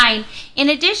In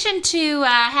addition to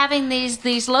having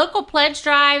these local pledge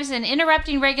drives and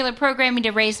interrupting regular programming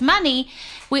to raise money,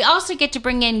 we also get to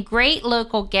bring in great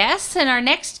local guests. And our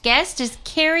next guest is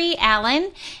Carrie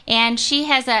Allen, and she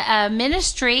has a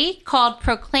ministry called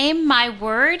Proclaim My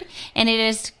Word, and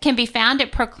it can be found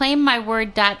at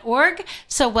proclaimmyword.org.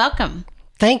 So welcome.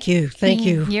 Thank you. Thank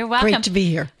you. You're welcome. Great to be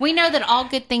here. We know that all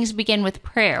good things begin with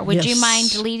prayer. Would you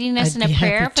mind leading us in a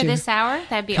prayer for this hour?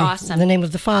 That'd be awesome. In the name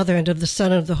of the Father, and of the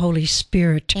Son, and of the Holy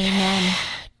Spirit. Amen.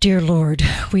 Dear Lord,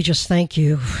 we just thank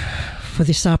you for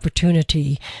this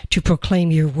opportunity to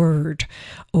proclaim your word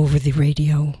over the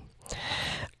radio.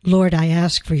 Lord, I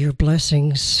ask for your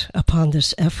blessings upon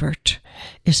this effort,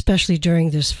 especially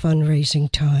during this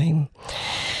fundraising time,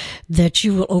 that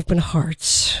you will open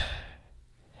hearts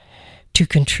to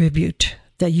contribute,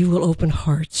 that you will open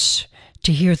hearts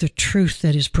to hear the truth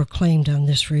that is proclaimed on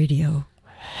this radio.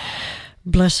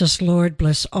 Bless us, Lord.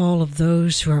 Bless all of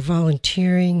those who are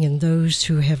volunteering and those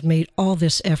who have made all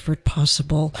this effort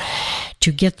possible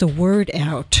to get the word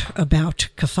out about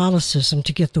Catholicism,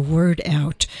 to get the word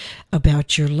out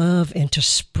about your love, and to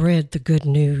spread the good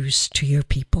news to your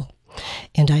people.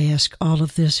 And I ask all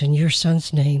of this in your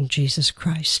Son's name, Jesus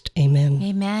Christ. Amen.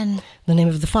 Amen. In the name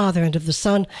of the Father, and of the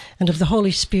Son, and of the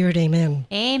Holy Spirit. Amen.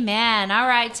 Amen. All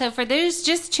right. So for those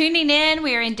just tuning in,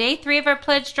 we are in day 3 of our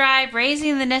pledge drive,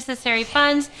 raising the necessary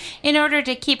funds in order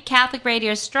to keep Catholic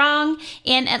Radio strong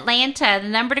in Atlanta. The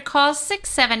number to call is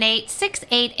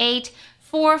 678-688-4549.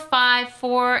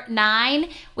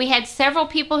 We had several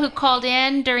people who called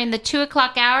in during the 2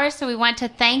 o'clock hour, so we want to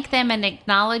thank them and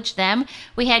acknowledge them.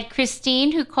 We had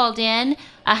Christine who called in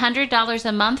 $100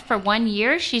 a month for 1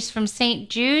 year. She's from St.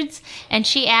 Jude's, and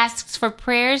she asks for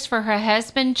prayers for her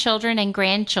husband, children, and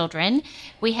grandchildren.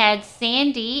 We had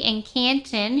Sandy in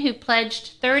Canton who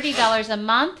pledged $30 a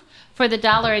month for the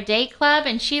 $1 a Day Club,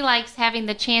 and she likes having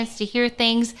the chance to hear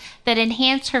things that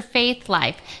enhance her faith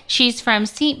life. She's from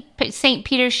St.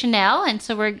 Peter Chanel, and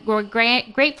so we're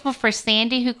grateful for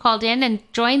Sandy who called in and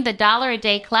joined the $1 a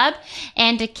Day Club,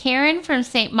 and to Karen from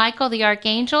St. Michael the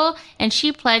Archangel, and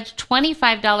she pledged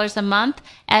 $25 a month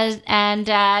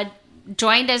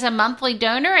joined as a monthly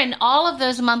donor, and all of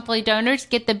those monthly donors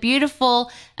get the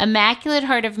beautiful Immaculate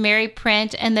Heart of Mary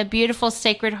print and the beautiful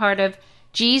Sacred Heart of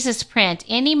Jesus print.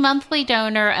 Any monthly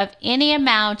donor of any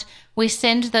amount, we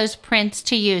send those prints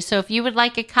to you. So if you would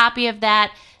like a copy of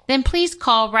that, then please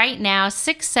call right now,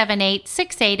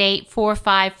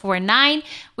 678-688-4549.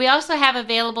 We also have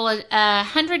available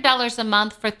 $100 a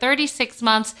month for 36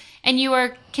 months, and you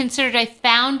are considered a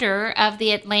founder of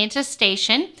the Atlanta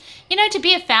station. You know, to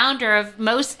be a founder of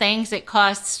most things, it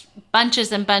costs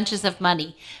bunches and bunches of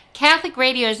money. Catholic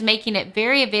Radio is making it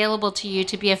very available to you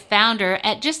to be a founder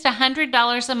at just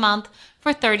 $100 a month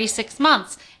for 36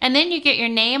 months. And then you get your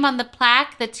name on the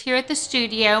plaque that's here at the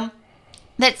studio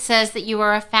that says that you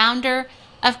are a founder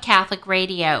of Catholic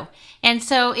Radio. And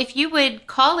so if you would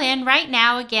call in right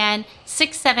now, again,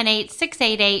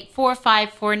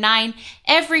 678-688-4549.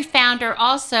 Every founder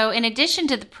also, in addition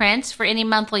to the prints for any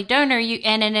monthly donor,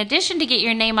 and in addition to get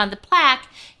your name on the plaque,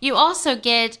 you also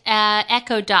get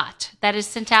Echo Dot that is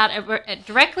sent out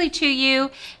directly to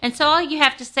you. And so all you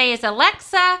have to say is,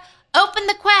 Alexa, open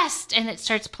the Quest, and it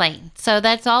starts playing. So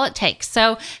that's all it takes.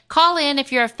 So call in.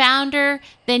 If you're a founder,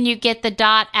 then you get the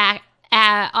dot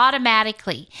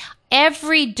automatically.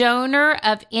 Every donor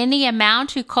of any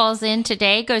amount who calls in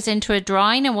today goes into a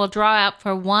drawing, and we'll draw out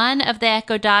for one of the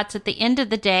Echo Dots at the end of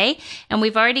the day. And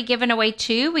we've already given away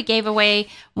 2. We gave away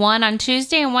one on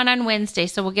Tuesday and one on Wednesday.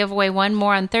 So we'll give away one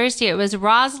more on Thursday. It was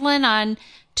Rosalind on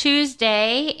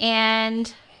Tuesday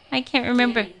and I can't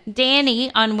remember. Danny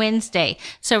on Wednesday.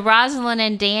 So Rosalind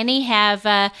and Danny have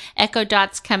Echo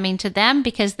Dots coming to them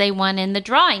because they won in the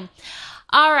drawing.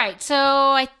 All right, so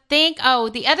I think,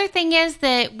 the other thing is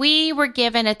that we were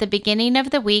given at the beginning of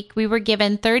the week, we were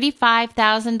given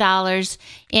 $35,000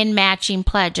 in matching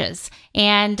pledges.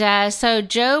 And so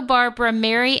Joe, Barbara,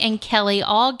 Mary, and Kelly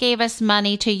all gave us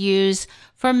money to use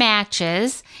for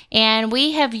matches, and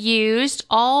we have used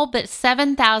all but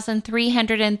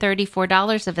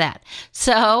 $7,334 of that.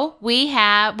 So we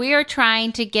are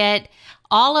trying to get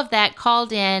all of that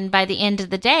called in by the end of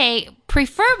the day,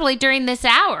 preferably during this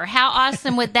hour. How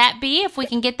awesome would that be if we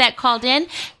can get that called in?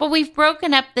 But we've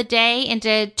broken up the day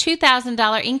into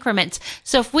 $2,000 increments.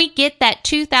 So if we get that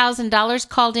 $2,000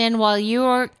 called in while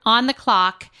you're on the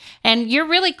clock, and you're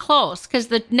really close, because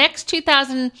the next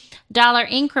 $2,000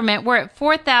 increment, we're at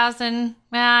 $4,000.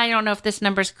 Well, I don't know if this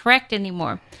number is correct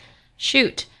anymore.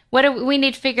 Shoot. We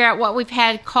need to figure out what we've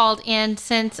had called in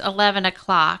since 11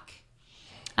 o'clock.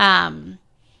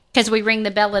 because we ring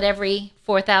the bell at every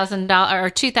 $4,000 or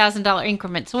 $2,000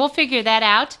 increment. So we'll figure that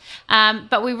out.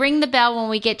 But we ring the bell when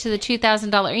we get to the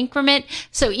 $2,000 increment.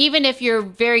 So even if you're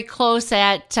very close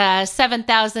at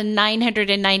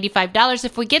 $7,995,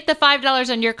 if we get the $5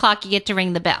 on your clock, you get to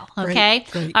ring the bell. Okay?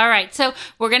 Great. All right. So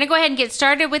we're going to go ahead and get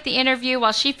started with the interview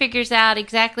while she figures out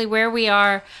exactly where we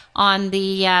are on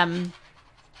the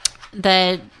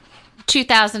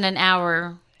 2,000 an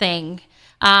hour thing.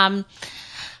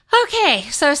 Okay,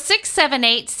 so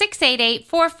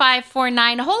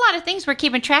 678-688-4549. A whole lot of things we're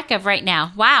keeping track of right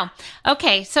now. Wow.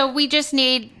 Okay, so we just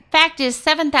need, fact is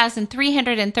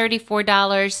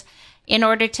 $7,334 in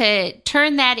order to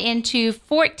turn that into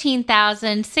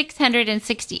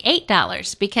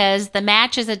 $14,668 because the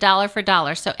match is $1 for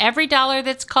 $1. So every dollar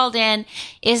that's called in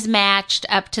is matched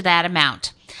up to that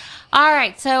amount. All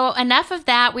right, so enough of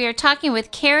that. We are talking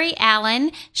with Carrie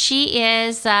Allen. She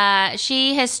has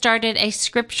started a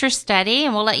scripture study,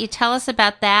 and we'll let you tell us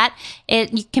about that.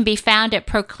 It can be found at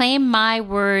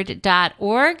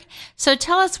proclaimmyword.org. So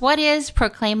tell us, what is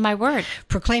Proclaim My Word?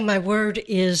 Proclaim My Word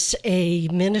is a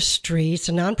ministry. It's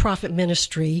a nonprofit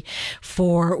ministry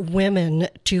for women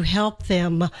to help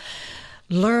them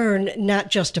learn not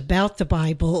just about the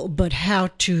Bible, but how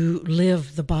to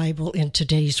live the Bible in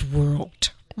today's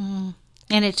world. And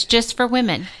it's just for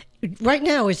women? Right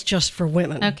now, it's just for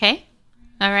women. Okay.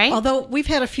 All right. Although we've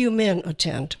had a few men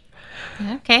attend.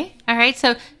 Okay. All right.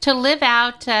 So to live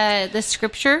out the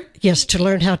scripture? Yes, to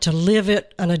learn how to live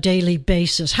it on a daily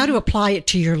basis, how to apply it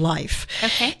to your life.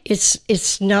 Okay.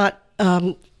 It's not...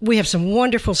 we have some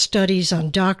wonderful studies on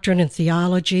doctrine and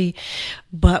theology,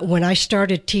 but when I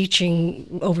started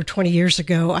teaching over 20 years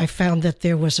ago, I found that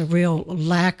there was a real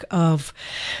lack of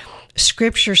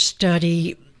scripture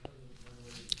study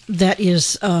that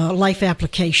is life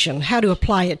application, how to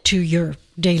apply it to your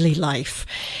daily life.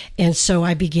 And so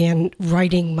I began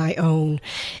writing my own.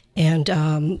 And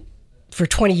for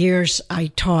 20 years, I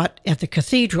taught at the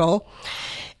cathedral.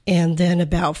 And then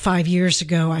about 5 years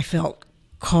ago, I felt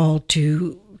called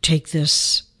to take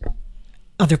this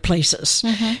other places,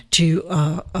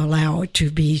 to allow it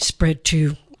to be spread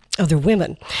to other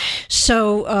women.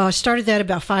 So started that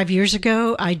about 5 years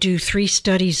ago. I do 3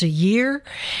 studies a year.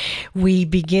 We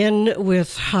begin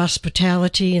with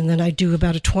hospitality, and then I do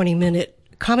about a 20-minute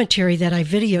commentary that I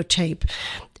videotape.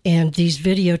 And these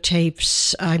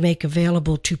videotapes I make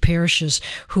available to parishes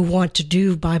who want to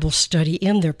do Bible study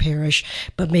in their parish,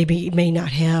 but may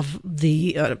not have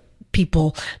the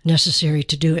people necessary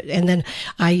to do it. And then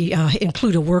I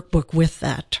include a workbook with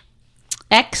that.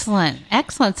 Excellent.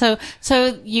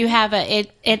 So you have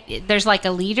there's like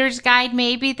a leader's guide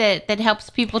maybe that helps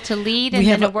people to lead, and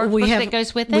then a workbook that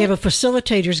goes with it? We have a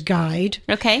facilitator's guide.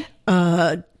 Okay.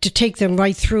 To take them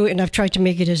right through, and I've tried to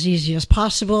make it as easy as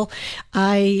possible.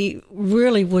 I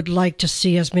really would like to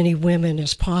see as many women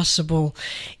as possible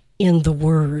in the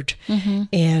Word.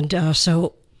 And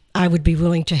so I would be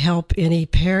willing to help any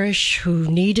parish who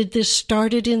needed this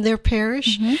started in their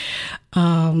parish,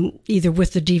 either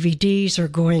with the DVDs or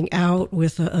going out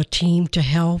with a team to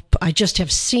help. I just have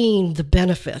seen the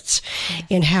benefits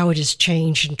in how it has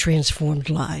changed and transformed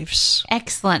lives.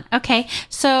 Excellent. Okay.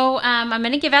 So I'm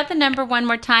going to give out the number one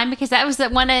more time because that was the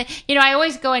one, I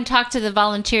always go and talk to the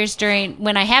volunteers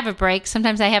when I have a break.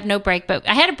 Sometimes I have no break, but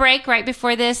I had a break right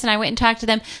before this and I went and talked to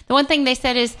them. The one thing they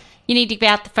said is, you need to give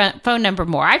out the phone number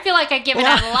more. I feel like I give it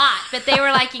out a lot, but they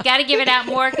were like, you got to give it out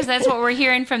more because that's what we're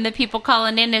hearing from the people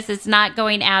calling in is it's not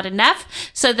going out enough.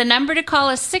 So the number to call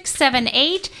is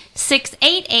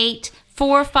 678-688-4549,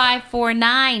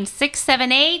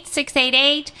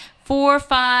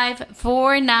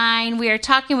 678-688-4549. We are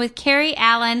talking with Carrie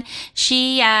Allen.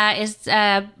 She is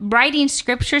writing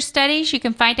scripture studies. You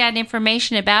can find out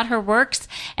information about her works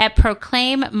at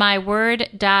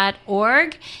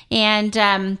proclaimmyword.org.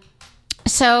 And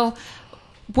so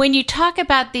when you talk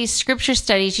about these scripture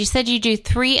studies, you said you do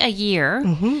 3 a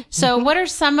year. So what are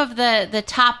some of the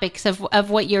topics of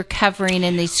what you're covering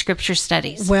in these scripture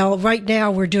studies? Well, right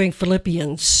now we're doing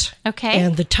Philippians. Okay.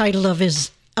 And the title of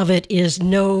it is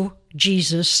No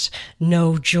Jesus,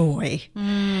 No Joy.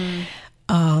 So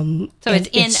it's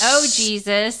N-O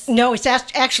Jesus. No, it's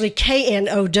actually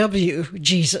K-N-O-W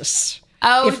Jesus.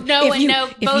 Oh, both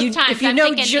times. If you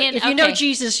know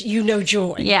Jesus, you know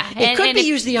joy. Yeah. It could be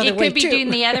used the other way, too. It could be doing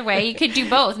the other way. You could do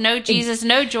both. No Jesus,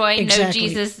 no joy. Exactly. No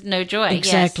Jesus, no joy.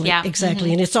 Exactly. Yes. Yeah.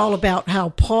 Exactly. And it's all about how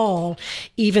Paul,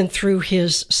 even through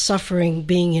his suffering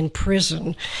being in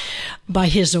prison, by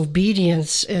his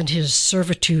obedience and his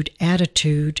servitude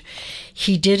attitude,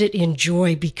 he did it in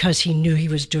joy because he knew he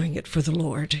was doing it for the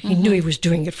Lord. He knew he was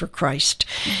doing it for Christ.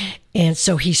 And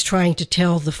so he's trying to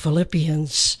tell the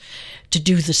Philippians to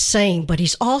do the same, but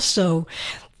he's also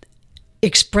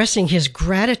expressing his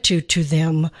gratitude to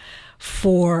them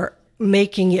for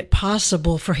making it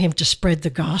possible for him to spread the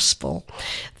gospel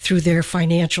through their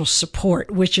financial support,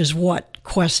 which is what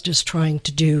Quest is trying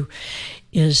to do,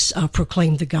 is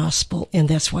proclaim the gospel, and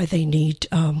that's why they need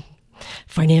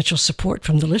financial support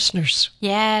from the listeners.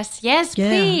 Yes,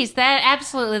 please. That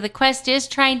absolutely. The Quest is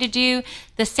trying to do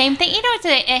the same thing. You know, it's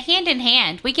a hand in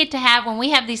hand. We get to have, when we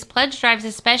have these pledge drives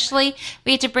especially,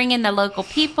 we get to bring in the local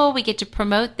people. We get to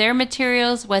promote their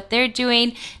materials, what they're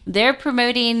doing. They're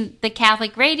promoting the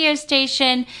Catholic radio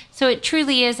station. So it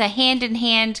truly is a hand in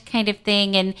hand kind of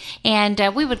thing.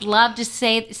 And we would love to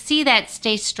see that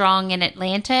stay strong in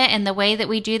Atlanta and the way that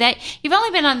we do that. You've only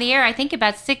been on the air, I think,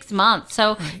 about 6 months.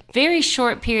 So very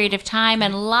short period of time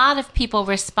and a lot of people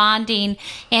responding.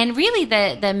 And really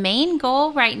the main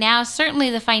goal right now,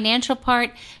 certainly the financial part,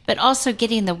 but also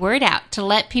getting the word out to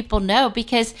let people know,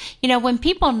 because, you know, when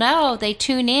people know, they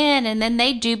tune in and then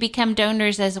they do become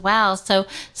donors as well. So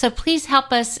please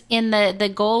help us in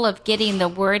the goal of getting the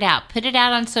word out. Put it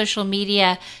out on social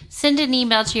media, send an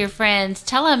email to your friends,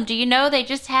 tell them, do you know they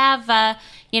just have,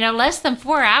 less than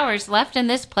 4 hours left in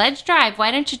this pledge drive.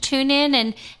 Why don't you tune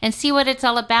in and see what it's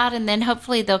all about? And then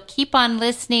hopefully they'll keep on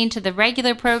listening to the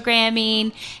regular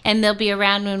programming and they'll be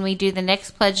around when we do the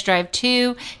next pledge drive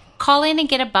too. Call in and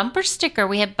get a bumper sticker.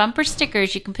 We have bumper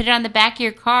stickers. You can put it on the back of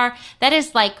your car. That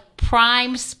is like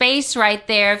prime space right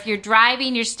there. If you're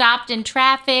driving, you're stopped in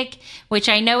traffic, which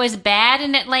I know is bad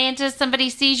in Atlanta.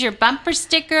 Somebody sees your bumper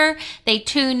sticker, they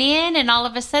tune in, and all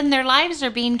of a sudden their lives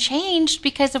are being changed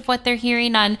because of what they're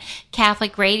hearing on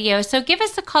Catholic radio. So give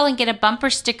us a call and get a bumper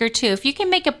sticker too. If you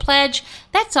can make a pledge,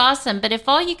 that's awesome. But if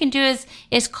all you can do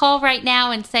is call right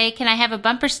now and say, can I have a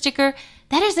bumper sticker?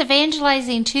 That is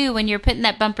evangelizing too when you're putting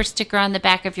that bumper sticker on the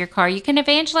back of your car. You can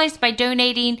evangelize by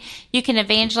donating. You can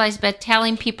evangelize by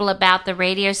telling people about the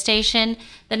radio station.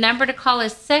 The number to call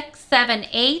is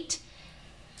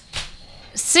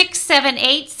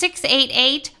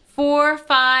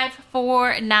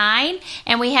 678-688-4549.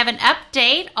 And we have an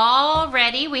update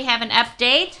already.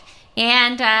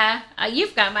 And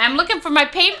you've got I'm looking for my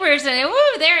papers, and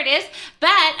woo, there it is. But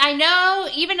I know,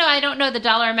 even though I don't know the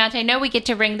dollar amount, I know we get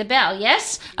to ring the bell.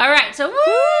 Yes? All right. So,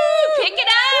 pick it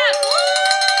up. Woo!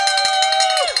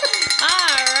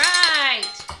 All right.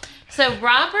 So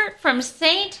Robert from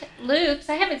St. Luke's,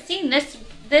 I haven't seen this,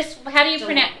 how do you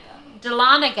pronounce it?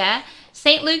 Dahlonega.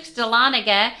 St. Luke's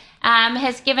Dahlonega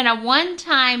has given a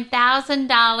one-time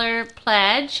 $1,000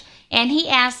 pledge. And he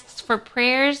asks for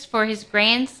prayers for his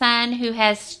grandson who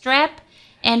has strep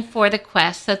and for the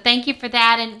Quest. So thank you for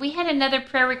that. And we had another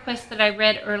prayer request that I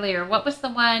read earlier. What was the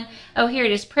one? Oh, here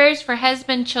it is. Prayers for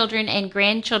husband, children, and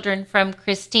grandchildren from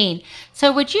Christine.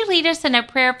 So would you lead us in a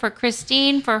prayer for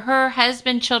Christine, for her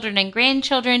husband, children, and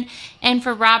grandchildren, and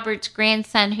for Robert's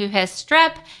grandson who has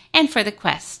strep, and for the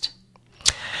Quest?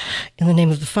 In the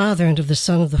name of the Father, and of the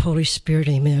Son, and of the Holy Spirit,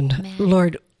 amen. Amen.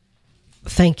 Lord,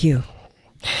 thank you.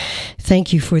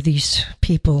 Thank you for these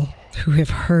people who have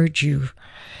heard you,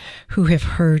 who have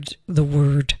heard the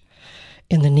word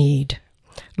and the need.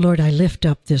 Lord, I lift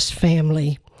up this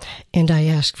family and I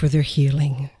ask for their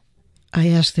healing. I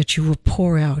ask that you will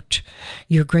pour out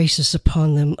your graces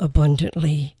upon them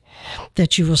abundantly,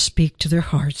 that you will speak to their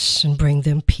hearts and bring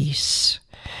them peace.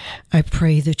 I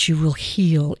pray that you will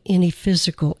heal any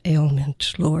physical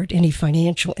ailment, Lord, any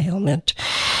financial ailment,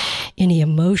 any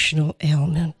emotional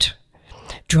ailment.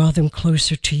 Draw them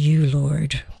closer to you,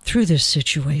 Lord, through this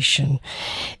situation,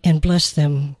 and bless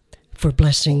them for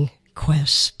blessing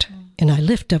Quest. And I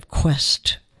lift up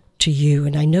Quest to you,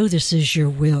 and I know this is your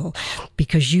will,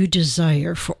 because you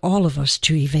desire for all of us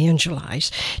to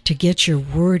evangelize, to get your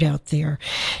word out there,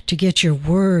 to get your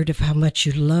word of how much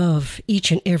you love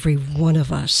each and every one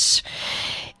of us,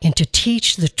 and to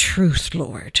teach the truth,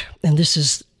 Lord. And this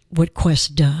is what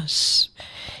Quest does.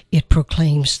 It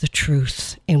proclaims the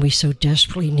truth, and we so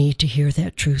desperately need to hear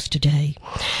that truth today.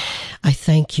 I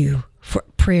thank you for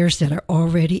prayers that are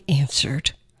already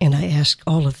answered, and I ask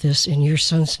all of this in your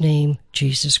Son's name,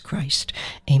 Jesus Christ.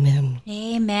 Amen.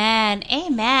 Amen.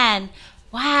 Amen.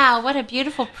 Wow, what a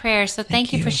beautiful prayer. So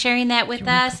thank you for sharing that with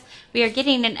us. We are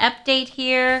getting an update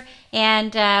here,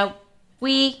 and This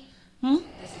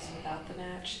is without the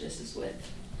match. This is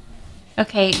with.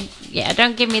 Okay, yeah,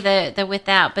 don't give me the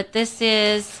without, but this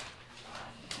is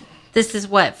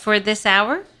what, for this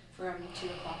hour? From 2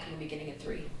 o'clock in the beginning at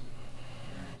 3.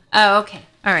 Oh, okay.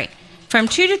 All right. from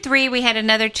 2 to 3, we had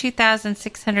another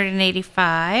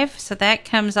 2,685. So that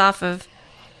comes off of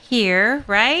here,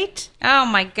 right? Oh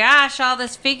my gosh, all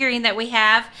this figuring that we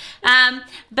have. Yeah,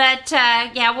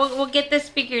 we'll get this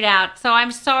figured out. So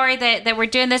I'm sorry that we're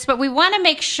doing this, but we want to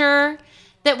make sure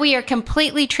that we are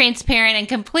completely transparent and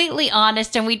completely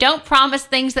honest, and we don't promise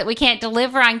things that we can't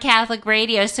deliver on Catholic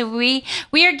radio. So we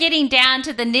are getting down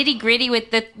to the nitty gritty with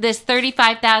this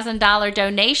 $35,000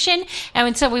 donation,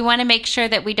 and so we want to make sure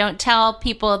that we don't tell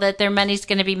people that their money's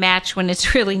going to be matched when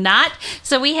it's really not.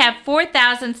 So we have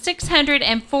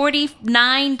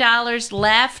 $4,649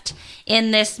 left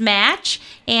in this match,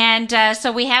 and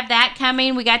so we have that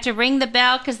coming. We got to ring the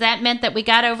bell because that meant that we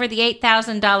got over the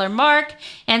 $8,000 mark,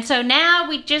 and so now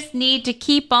we just need to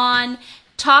keep on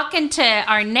talking to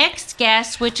our next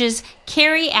guest, which is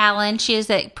Carrie Allen. She is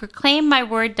at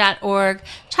proclaimmyword.org,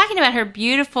 talking about her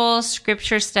beautiful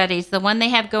scripture studies. The one they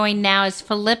have going now is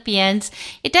Philippians.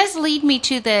 It does lead me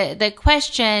to the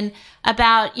question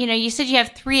about, you said you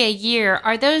have 3 a year.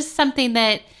 Are those something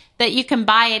that you can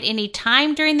buy at any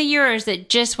time during the year, or is it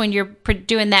just when you're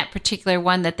doing that particular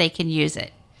one that they can use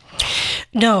it?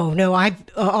 No.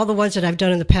 All the ones that I've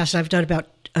done in the past, I've done about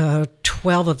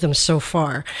 12 of them so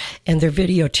far, and they're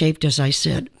videotaped, as I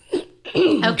said.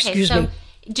 Okay, so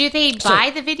do they buy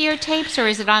the videotapes, or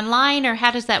is it online, or how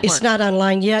does that work? It's not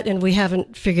online yet, and we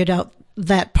haven't figured out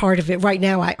that part of it. Right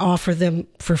now, I offer them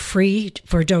for free,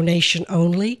 for donation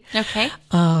only. Okay.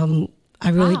 I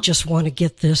really just want to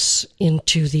get this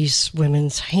into these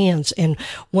women's hands. And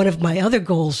one of my other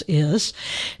goals is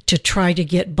to try to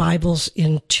get Bibles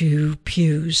into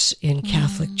pews in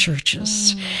Catholic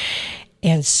churches.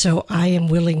 And so I am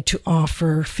willing to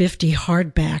offer 50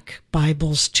 hardback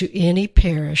Bibles to any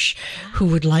parish who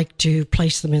would like to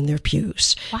place them in their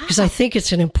pews. Because I think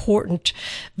it's an important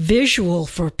visual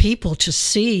for people to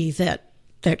see that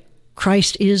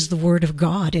Christ is the Word of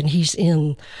God, and He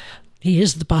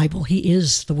is the Bible. He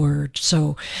is the Word.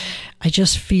 So I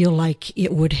just feel like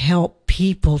it would help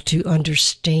people to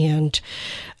understand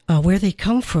where they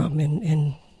come from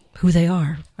and who they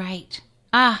are. Right.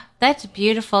 That's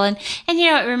beautiful. And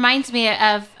it reminds me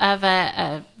of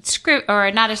a script,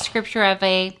 or not a scripture, of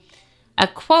a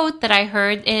quote that I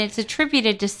heard, and it's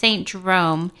attributed to St.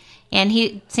 Jerome.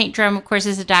 And St. Jerome, of course,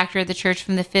 is a doctor of the church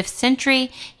from the 5th century.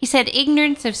 He said,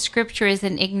 ignorance of Scripture is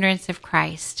an ignorance of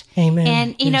Christ. Amen.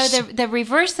 And, the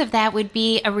reverse of that would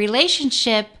be a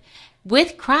relationship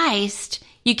with Christ.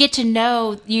 You get to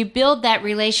know, you build that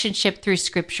relationship through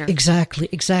Scripture. Exactly.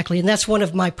 And that's one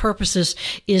of my purposes,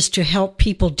 is to help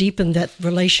people deepen that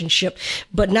relationship,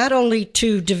 but not only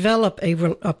to develop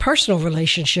a personal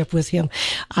relationship with Him.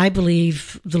 I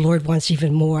believe the Lord wants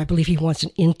even more. I believe He wants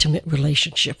an intimate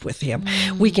relationship with Him.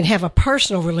 We can have a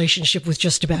personal relationship with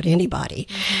just about anybody,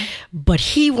 but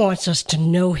He wants us to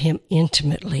know Him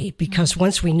intimately, because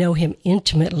once we know Him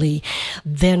intimately,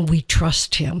 then we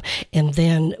trust Him, and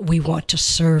then we want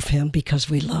to serve Him because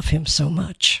we love Him so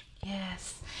much.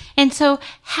 Yes. And so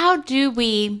how do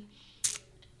we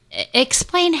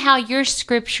explain how your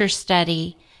scripture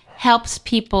study helps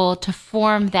people to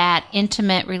form that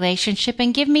intimate relationship,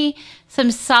 and give me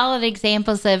some solid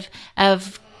examples of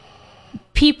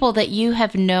people that you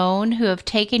have known who have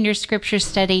taken your scripture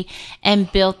study and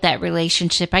built that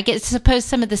relationship? I suppose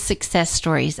some of the success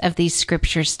stories of these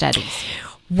scripture studies.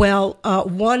 Well,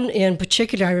 one in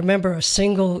particular, I remember a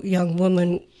single young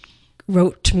woman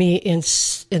wrote to me and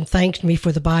thanked me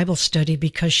for the Bible study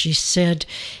because she said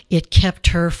it kept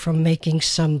her from making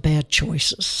some bad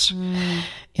choices.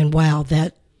 And wow,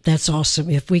 that's awesome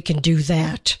if we can do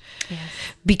that. Yes.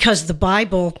 Because the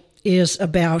Bible is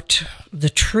about the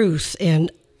truth,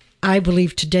 and I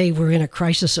believe today we're in a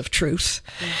crisis of truth.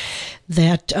 Yes.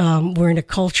 That we're in a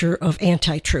culture of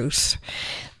anti-truth,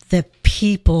 that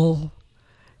people,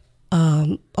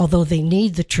 although they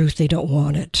need the truth, they don't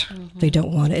want it. They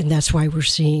don't want it. And that's why we're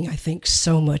seeing, I think,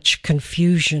 so much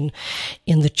confusion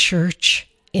in the church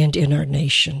and in our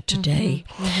nation today.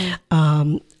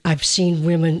 I've seen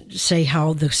women say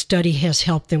how the study has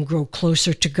helped them grow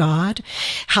closer to God,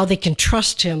 how they can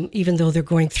trust Him even though they're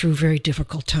going through very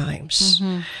difficult times,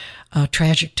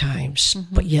 tragic times,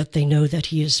 but yet they know that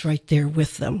He is right there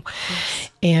with them. Yes.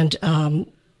 And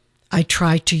I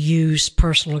try to use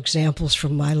personal examples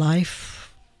from my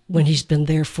life when He's been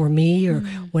there for me, or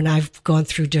when I've gone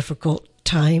through difficult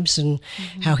times, and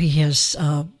how He has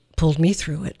pulled me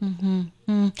through it. And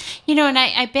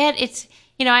I bet it's,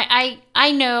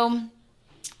 I know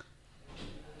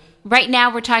right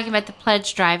now we're talking about the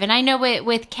pledge drive, and I know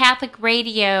with Catholic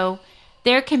radio,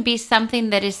 there can be something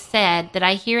that is said that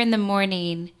I hear in the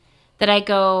morning that I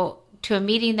go, to a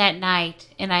meeting that night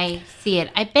and I see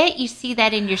it, I bet you see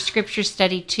that in your scripture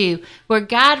study too, where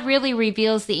God really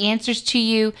reveals the answers to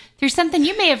you through something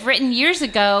you may have written years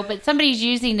ago, but somebody's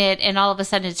using it and all of a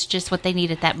sudden it's just what they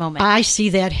need at that moment. I see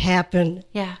that happen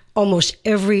almost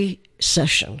every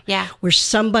session. Yeah. Where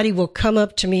somebody will come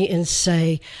up to me and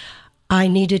say, I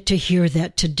needed to hear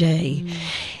that today.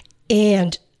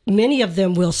 And many of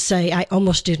them will say, I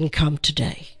almost didn't come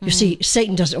today. You see,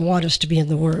 Satan doesn't want us to be in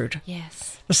the Word.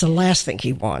 Yes. That's the last thing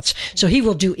he wants. So he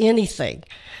will do anything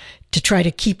to try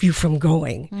to keep you from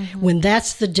going when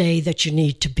that's the day that you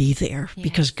need to be there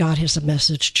because God has a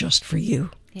message just for you.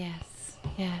 Yes.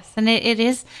 Yes. And it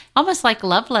is almost like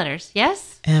love letters.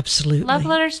 Yes? Absolutely. Love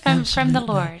letters from the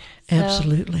Lord. So,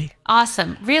 absolutely.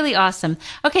 Awesome. Really awesome.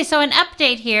 Okay, so an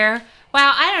update here.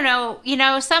 Wow, I don't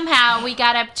know, somehow we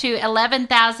got up to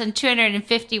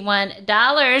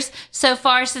 $11,251 so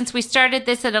far since we started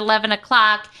this at 11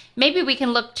 o'clock. Maybe we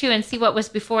can look, too, and see what was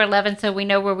before 11 so we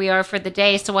know where we are for the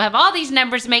day. So we'll have all these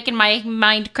numbers making my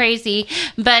mind crazy.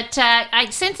 But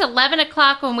since 11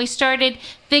 o'clock when we started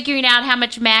figuring out how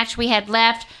much match we had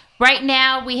left, right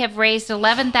now we have raised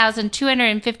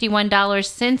 $11,251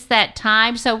 since that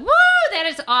time. So, woo! That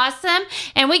is awesome.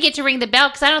 And we get to ring the bell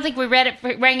because I don't think we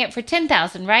rang it for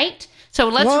 10,000, right? So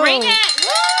let's ring it. Woo!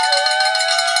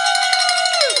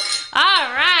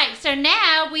 All right. So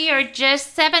now we are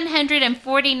just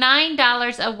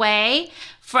 $749 away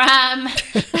from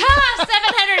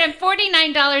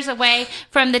 $749 away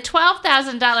from the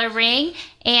 $12,000 ring.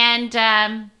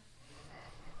 And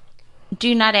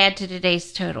do not add to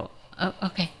today's total. Oh,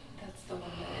 okay.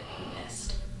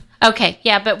 Okay,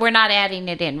 yeah, but we're not adding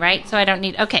it in, right? So I don't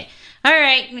need, okay. All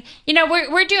right.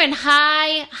 We're doing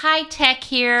high tech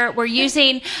here. We're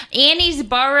using Annie's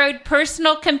borrowed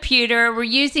personal computer. We're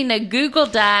using a Google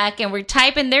Doc and we're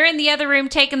typing. They're in the other room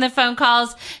taking the phone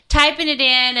calls, typing it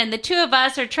in, and the two of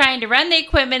us are trying to run the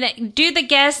equipment, do the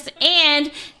guests,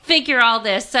 and figure all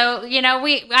this. So,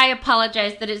 I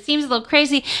apologize that it seems a little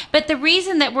crazy, but the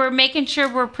reason that we're making sure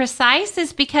we're precise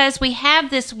is because we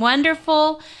have this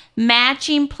wonderful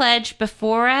matching pledge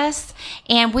before us,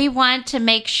 and we want to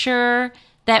make sure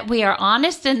that we are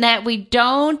honest and that we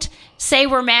don't say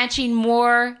we're matching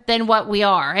more than what we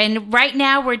are. And right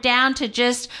now we're down to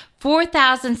just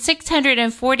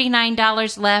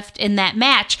 $4,649 left in that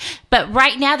match. But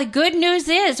right now the good news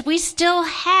is we still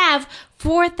have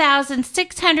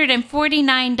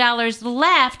 $4,649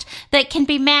 left that can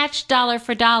be matched dollar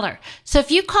for dollar. So if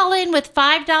you call in with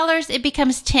 $5, it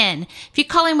becomes $10. If you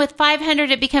call in with $500,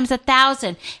 it becomes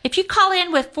 $1,000. If you call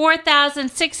in with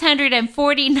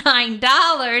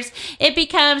 $4,649, it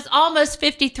becomes almost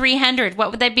 $5,300. What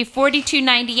would that be?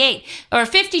 $4,298 or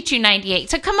 $5,298.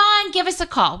 So come on, give us a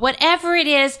call. Whatever it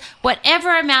is,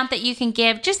 whatever amount that you can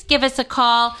give, just give us a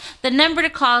call. The number to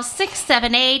call is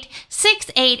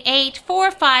 678-688-4549.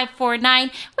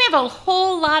 We have a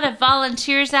whole lot of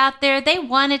volunteers out there. They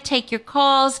want to take your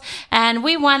calls, and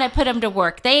we want to put them to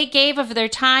work. They gave of their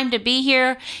time to be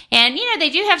here, and they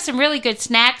do have some really good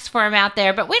snacks for them out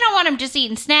there, but we don't want them just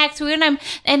eating snacks. We want them,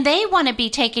 and they want to be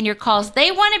taking your calls. They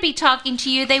want to be talking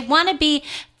to you. They want to be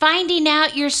finding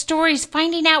out your stories,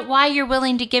 finding out why you're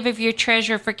willing to give of your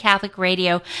treasure for Catholic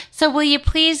Radio. So will you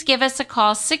please give us a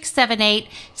call,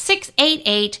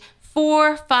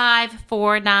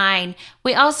 678-688-4549.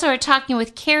 We also are talking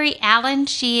with Carrie Allen.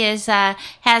 She has a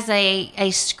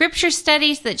scripture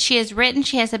studies that she has written.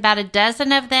 She has about a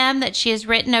dozen of them that she has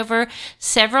written over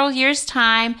several years'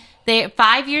 time.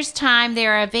 5 years' time. They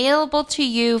are available to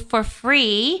you for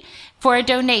free for a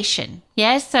donation.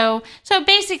 Yes, so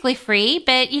basically free,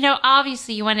 but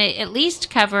obviously you want to at least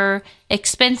cover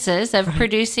expenses of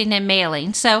producing and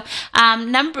mailing. So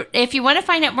if you want to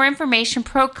find out more information,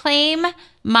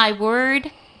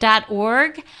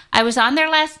 proclaimmyword.org. I was on there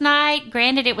last night.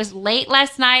 Granted, it was late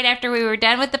last night after we were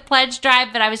done with the pledge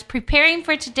drive, but I was preparing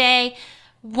for today.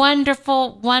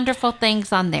 Wonderful, wonderful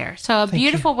things on there. So a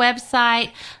beautiful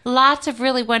website, lots of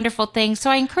really wonderful things.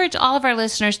 So I encourage all of our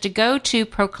listeners to go to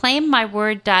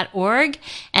proclaimmyword.org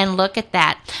and look at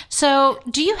that. So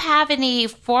do you have any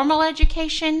formal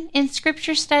education in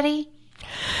scripture study?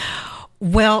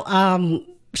 Well,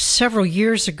 several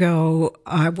years ago,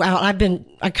 I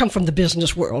come from the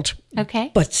business world.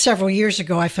 Okay. But several years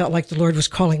ago, I felt like the Lord was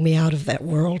calling me out of that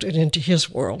world and into His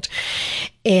world.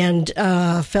 And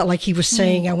felt like He was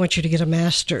saying, I want you to get a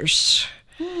master's.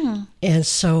 And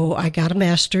so I got a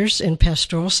master's in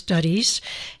pastoral studies,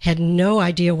 had no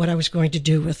idea what I was going to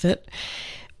do with it.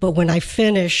 But when I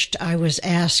finished, I was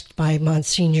asked by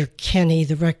Monsignor Kenny,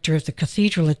 the rector of the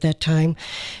cathedral at that time,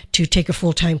 to take a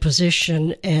full-time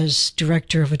position as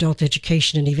director of adult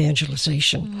education and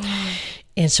evangelization.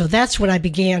 And so that's when I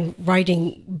began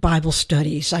writing Bible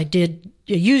studies. I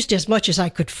used as much as I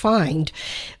could find,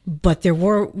 but there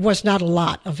was not a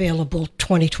lot available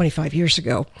 20, 25 years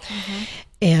ago. Mm-hmm.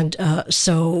 And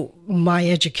so my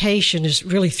education is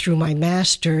really through my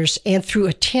master's and through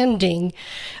attending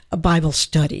Bible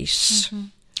studies. Mm-hmm.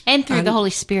 And through the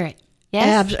Holy Spirit.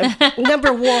 Yes.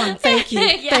 Number one, thank you.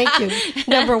 Yeah. Thank you.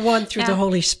 Number one, through the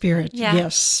Holy Spirit. Yeah.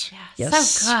 Yes.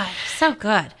 So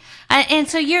good. And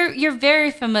so you're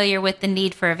very familiar with the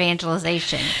need for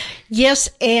evangelization. Yes,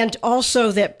 and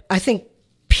also that I think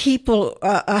people,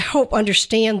 I hope,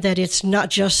 understand that it's not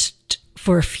just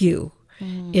for a few.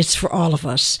 It's for all of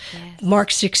us. Yes. Mark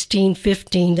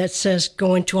 16:15 that says,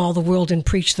 "Go into all the world and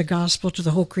preach the gospel to the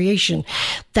whole creation."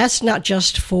 That's not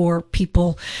just for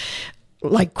people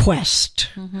like Quest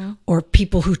or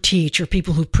people who teach or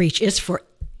people who preach. It's for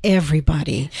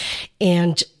everybody.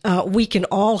 And we can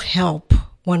all help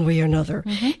one way or another.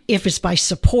 If it's by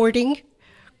supporting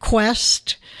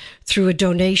Quest through a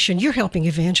donation, you're helping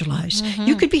evangelize.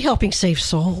 You could be helping save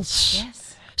souls. Yes.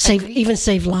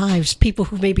 Save lives, people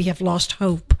who maybe have lost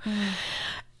hope.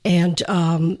 And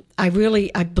I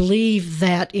believe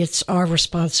that it's our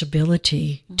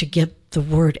responsibility to get the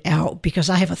word out, because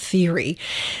I have a theory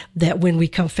that when we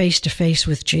come face to face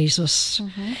with Jesus,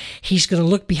 he's going to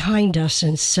look behind us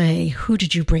and say, "Who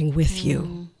did you bring with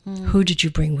you? Who did you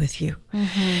bring with you?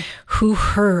 Who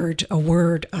heard a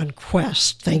word on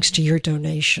Quest thanks to your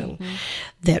donation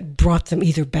that brought them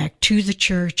either back to the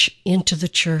church, into the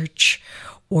church,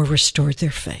 or restored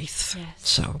their faith?"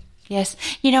 So. Yes.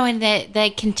 And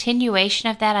the continuation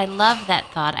of that, I love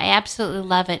that thought. I absolutely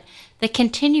love it. The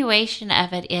continuation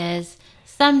of it is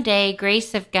someday,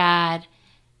 grace of God,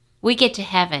 we get to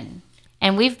heaven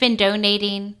and we've been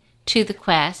donating to the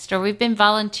Quest, or we've been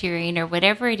volunteering, or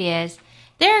whatever it is.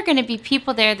 There are going to be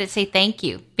people there that say thank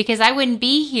you, because I wouldn't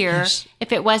be here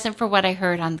if it wasn't for what I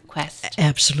heard on the Quest.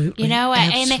 Absolutely.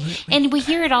 Absolutely. And we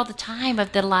hear it all the time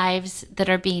of the lives that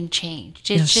are being changed.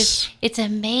 It's it's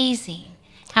amazing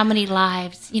how many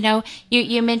lives.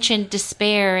 You mentioned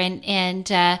despair, and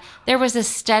there was a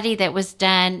study that was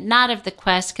done, not of the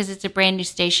Quest because it's a brand new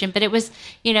station, but it was,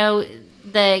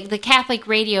 the Catholic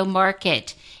radio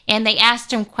market, and they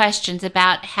asked them questions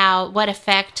about what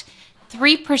effect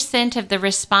 3% of the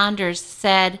responders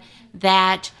said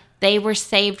that they were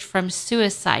saved from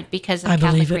suicide because of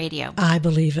Catholic radio. I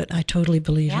believe it. I totally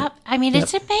believe it. I mean,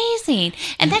 it's amazing.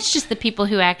 And that's just the people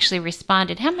who actually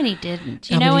responded. How many didn't?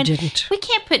 How many didn't? We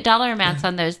can't put dollar amounts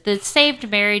on those. The saved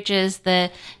marriages,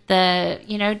 the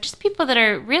just people that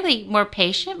are really more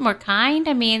patient, more kind.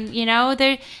 I mean,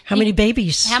 they're... How many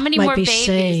babies might more be babies?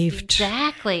 saved?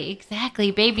 Exactly.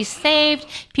 Babies saved.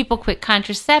 People quit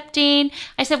contracepting.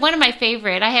 I said one of my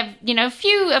favorite, I have, a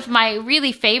few of my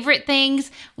really favorite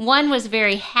things. One was a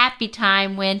very happy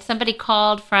time when somebody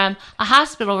called from a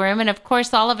hospital room. And of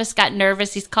course, all of us got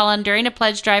nervous. He's calling during a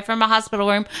pledge drive from a hospital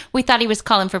room. We thought he was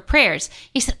calling for prayers.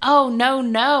 He said, "Oh,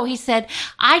 no. He said,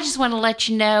 "I just want to let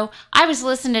you know, I was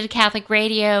listening to Catholic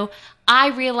radio. I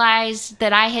realized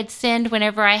that I had sinned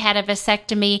whenever I had a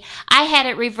vasectomy. I had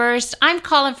it reversed. I'm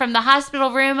calling from the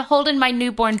hospital room holding my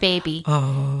newborn baby."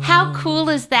 Oh, how cool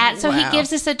is that? So wow. He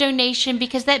gives us a donation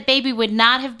because that baby would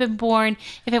not have been born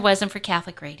if it wasn't for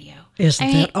Catholic radio.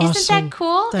 That awesome? Isn't that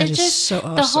cool? That is so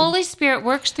awesome. The Holy Spirit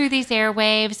works through these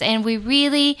airwaves, and we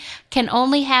really can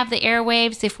only have the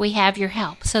airwaves if we have your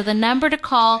help. So the number to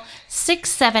call,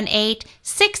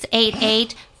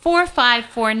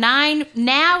 678-688-4549.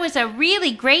 Now is a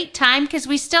really great time because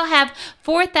we still have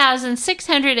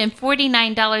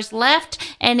 $4,649 left,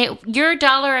 and your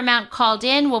dollar amount called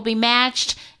in will be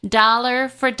matched dollar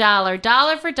for dollar.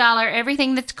 Dollar for dollar,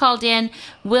 everything that's called in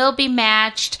will be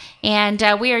matched, and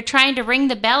we are trying to ring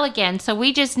the bell again. So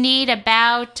we just need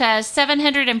about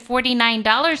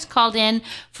 $749 called in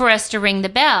for us to ring the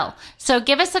bell. So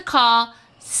give us a call,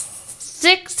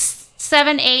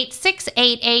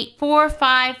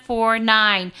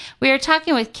 678-688-4549. We are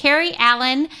talking with Carrie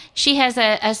Allen. She has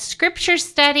a scripture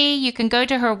study. You can go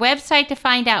to her website to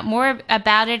find out more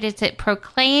about it. It's at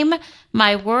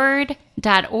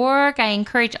proclaimmyword.org. I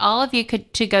encourage all of you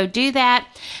to go do that.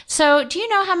 So do you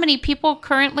know how many people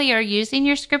currently are using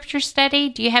your scripture study?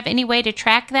 Do you have any way to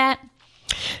track that?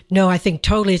 No, I think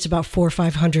totally it's about 400 or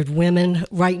 500 women.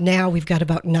 Right now we've got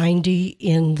about 90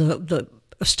 in the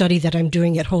study that I'm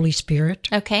doing at Holy Spirit.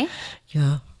 Okay.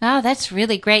 Yeah. Oh, that's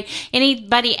really great.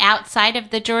 Anybody outside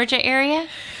of the Georgia area?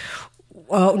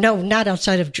 Oh, no, not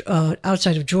outside of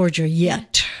Georgia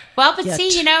yet. Well, but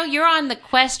see, you're on the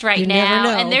Quest right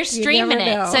now, and they're streaming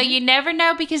it. So you never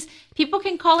know, because People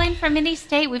can call in from any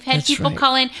state. We've had That's people right.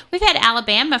 call in. We've had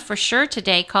Alabama for sure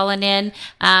today calling in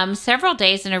several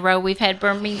days in a row. We've had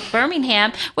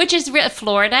Birmingham, which is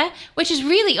Florida, which is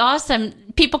really awesome.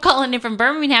 People calling in from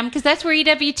Birmingham because that's where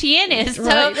EWTN is. So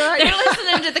Right. they're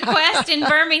listening to the Quest in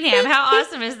Birmingham. How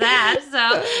awesome is that?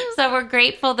 So we're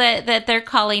grateful that they're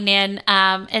calling in.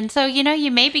 And so,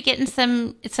 you may be getting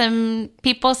some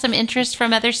people, some interest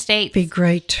from other states. Be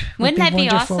great. Wouldn't that be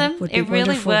wonderful. awesome? Would be It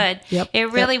really wonderful. would. Yep.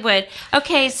 It really would.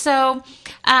 Okay, so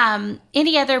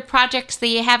any other projects that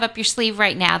you have up your sleeve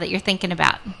right now that you're thinking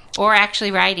about or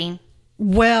actually writing?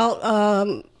 Well,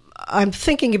 I'm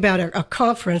thinking about a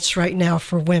conference right now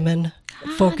for women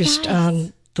focused nice.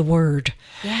 on the Word.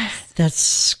 Yes.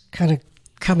 That's kind of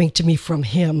coming to me from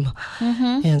Him,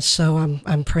 and so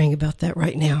I'm praying about that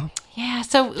right now. Yeah.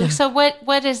 So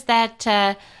what is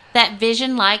that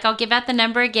vision like? I'll give out the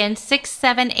number again: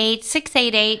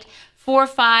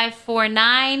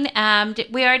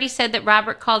 678-688-4549. We already said that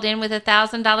Robert called in with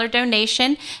 $1,000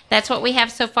 donation. That's what we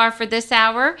have so far for this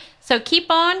hour. So keep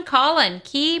on calling.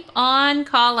 Keep on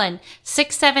calling.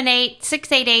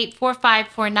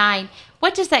 678-688-4549.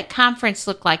 What does that conference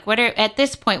look like? At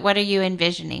this point, what are you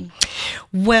envisioning?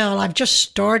 Well, I've just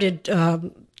started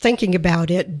thinking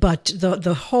about it, but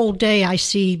the whole day I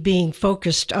see being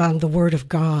focused on the Word of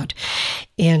God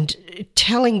and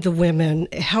telling the women,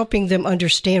 helping them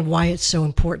understand why it's so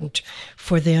important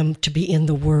for them to be in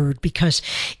the Word, because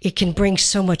it can bring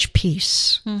so much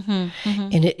peace. And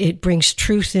it brings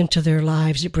truth into their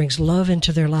lives, it brings love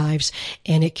into their lives,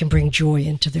 and it can bring joy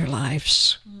into their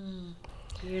lives.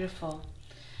 Beautiful.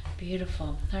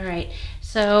 Beautiful. All right.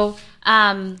 So,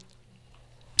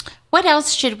 what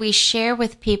else should we share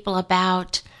with people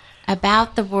about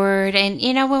the Word? And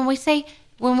when we say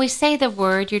the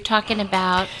Word, you're talking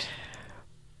about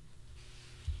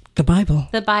The Bible.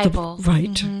 the Bible,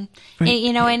 Right.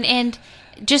 Right. And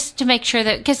just to make sure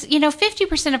that, because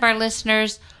 50% of our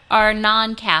listeners are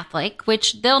non-Catholic,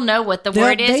 which they'll know what the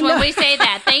word is they when know. we say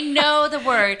that. They know the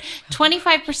word.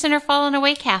 25% are fallen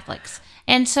away Catholics.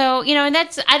 And so, and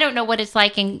I don't know what it's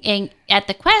like at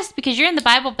the Quest, because you're in the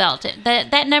Bible Belt.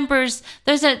 That number's,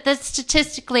 that's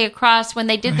statistically across, when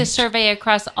they did the survey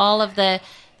across all of the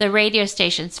radio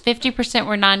stations, 50%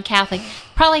 were non-Catholic.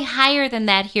 Probably higher than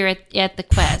that here at the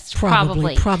Quest.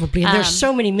 Probably. And there's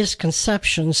so many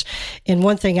misconceptions. And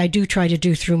one thing I do try to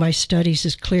do through my studies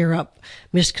is clear up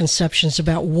misconceptions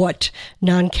about what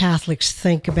non-Catholics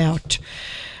think about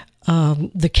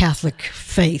the Catholic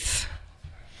faith.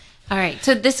 All right.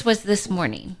 So this was this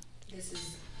morning. This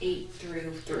is 8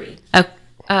 through 3. Oh.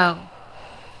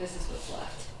 This is what's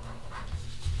left.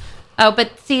 Oh,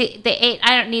 but see, the 8,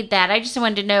 I don't need that. I just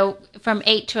wanted to know from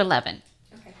 8 to 11.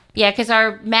 Okay. Yeah, because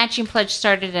our matching pledge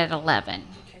started at 11.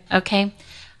 Okay.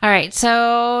 All right.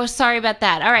 So sorry about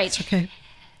that. All right. It's okay.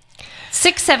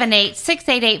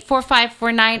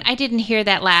 678-688-4549. I didn't hear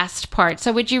that last part.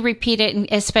 So would you repeat it,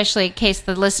 especially in case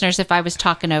the listeners, if I was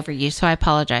talking over you? So I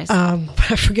apologize. I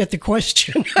forget the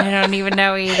question. I don't even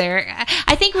know either.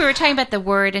 I think we were talking about the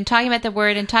word and talking about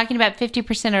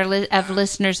 50% of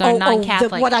listeners are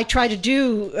non-Catholic. What I try to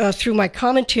do through my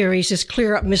commentaries is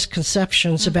clear up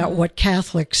misconceptions about what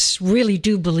Catholics really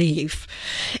do believe.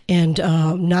 And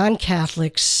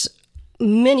non-Catholics,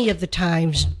 many of the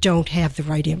times, don't have the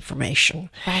right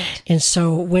information. Right. And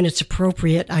so when it's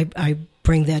appropriate, I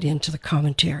bring that into the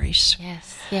commentaries.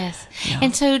 Yes. Yeah.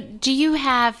 And so do you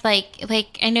have like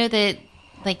I know that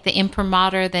like the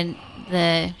imprimatur, the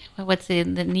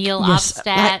Neil Yes,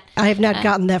 Obstat. I have not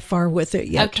gotten that far with it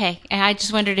yet. Okay. And I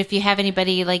just wondered if you have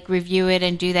anybody like review it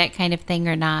and do that kind of thing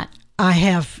or not. I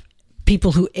have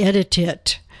people who edit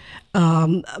it.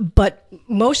 But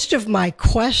most of my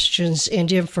questions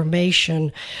and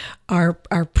information are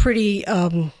pretty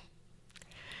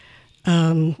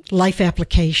life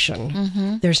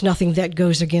application. There's nothing that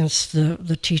goes against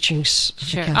the teachings of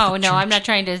Sure. the Catholic Oh no, Church. I'm not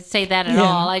trying to say that at Yeah,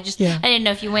 all. I yeah. didn't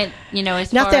know if you went,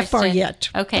 as Not far that as far to- yet.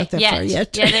 Okay, Not that yet. far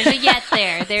yet. Yeah, there's a yet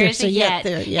there. There's There's a yet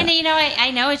there, yeah. And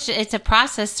I know it's a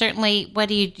process. Certainly, what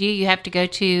do? You have to go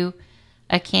to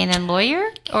a canon lawyer,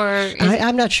 or is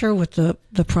I'm not sure what the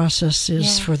process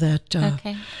is Yeah. for that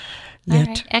okay. yet. All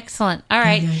right. Excellent. All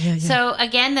right. Yeah. So,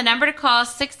 again, the number to call is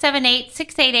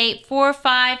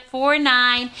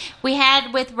 678-688-4549. We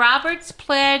had, with Robert's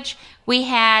pledge, we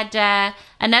had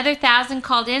Another 1,000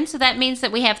 called in, so that means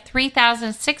that we have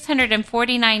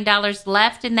 $3,649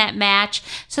 left in that match.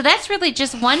 So that's really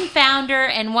just one founder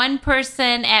and one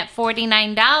person at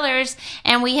 $49,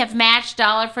 and we have matched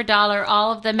dollar for dollar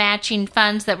all of the matching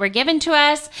funds that were given to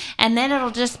us, and then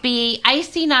it'll just be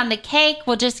icing on the cake.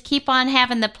 We'll just keep on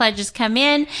having the pledges come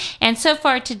in, and so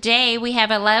far today we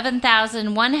have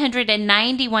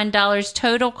 $11,191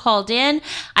 total called in.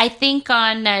 I think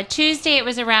on Tuesday it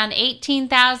was around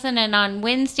 18,000, and on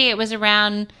Wednesday it was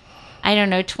around, I don't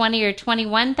know, 20 or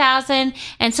 21,000.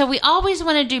 And so we always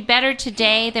want to do better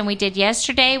today than we did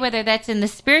yesterday, whether that's in the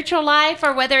spiritual life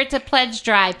or whether it's a pledge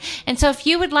drive. And so if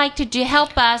you would like to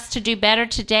help us to do better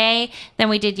today than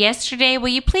we did yesterday, will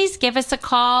you please give us a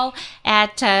call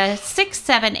at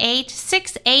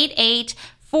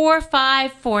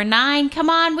 678-688-4549. Come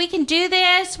on, we can do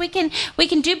this. We can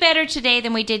do better today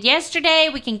than we did yesterday.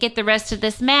 We can get the rest of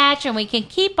this match, and we can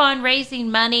keep on raising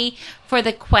money for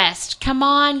the Quest. Come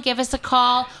on, give us a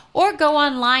call, or go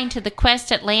online to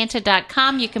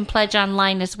thequestatlanta.com. You can pledge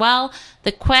online as well,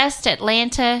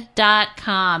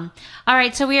 thequestatlanta.com. All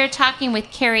right, so we are talking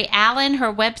with Carrie Allen.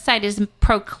 Her website is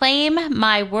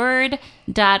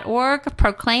proclaimmyword.org,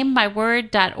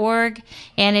 proclaimmyword.org,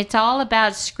 and it's all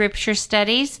about scripture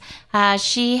studies.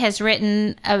 She has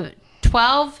written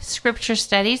 12 scripture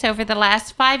studies over the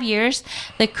last 5 years.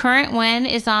 The current one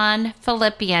is on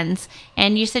Philippians.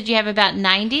 And you said you have about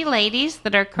 90 ladies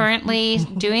that are currently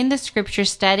doing the scripture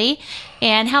study.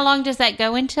 And how long does that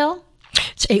go until?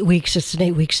 It's 8 weeks. It's an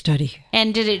 8-week study.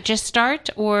 And did it just start,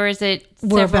 or is it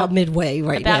We're about midway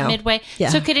now. About midway? Yeah.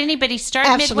 So could anybody start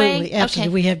Absolutely, midway? absolutely.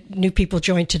 Okay. We had new people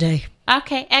join today.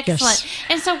 Okay, excellent. Yes.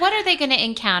 And so what are they going to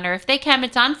encounter? If they come,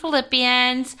 it's on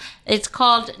Philippians. It's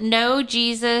called No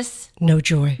Jesus, No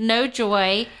Joy. No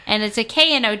Joy, and it's a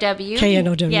K-N-O-W.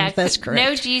 K-N-O-W, Yeah, that's correct.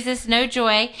 No Jesus, No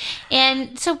Joy.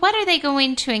 And so what are they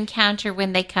going to encounter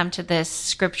when they come to this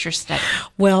scripture study?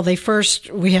 Well,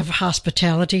 we have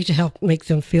hospitality to help make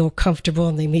them feel comfortable,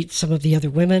 and they meet some of the other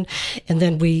women. And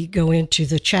then we go into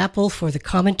the chapel for the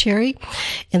commentary.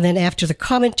 And then after the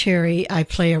commentary, I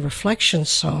play a reflection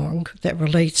song that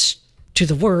relates to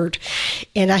the word.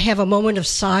 And I have a moment of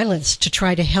silence to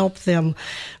try to help them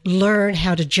learn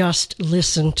how to just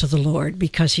listen to the Lord,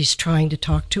 because he's trying to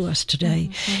talk to us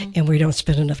today, and we don't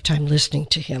spend enough time listening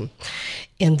to him.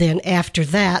 And then after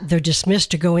that, they're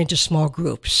dismissed to go into small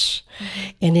groups.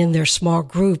 And in their small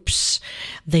groups,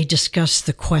 they discuss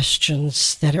the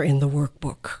questions that are in the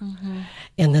workbook.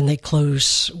 And then they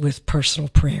close with personal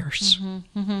prayers.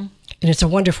 And it's a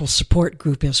wonderful support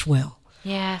group as well.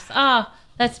 Yes. Oh,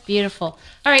 that's beautiful.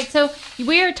 All right, so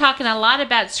we are talking a lot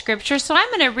about scripture, so I'm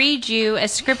going to read you a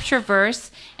scripture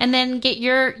verse and then get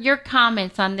your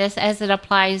comments on this as it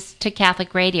applies to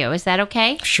Catholic radio. Is that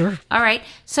okay? Sure. All right,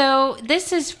 so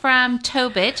this is from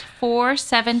Tobit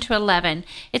 4:7-11.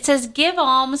 It says, "Give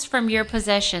alms from your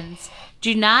possessions.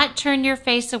 Do not turn your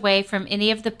face away from any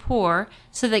of the poor,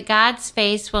 so that God's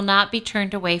face will not be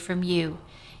turned away from you.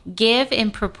 Give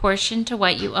in proportion to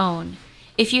what you own.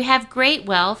 If you have great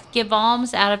wealth, give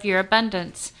alms out of your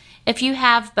abundance. If you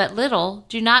have but little,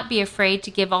 do not be afraid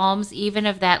to give alms even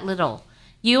of that little.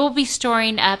 You will be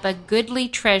storing up a goodly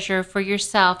treasure for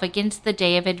yourself against the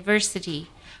day of adversity.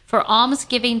 For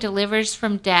almsgiving delivers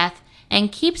from death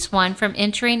and keeps one from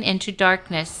entering into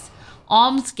darkness.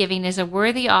 Almsgiving is a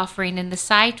worthy offering in the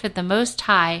sight of the Most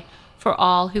High for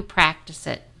all who practice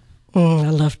it." I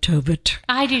love Tobit.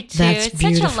 I do too. That's It's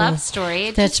beautiful. such a love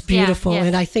story. That's beautiful. Yeah,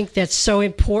 And I think that's so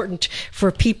important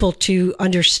for people to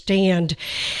understand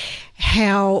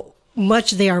how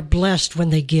much they are blessed when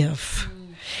they give,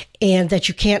 and that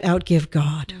you can't outgive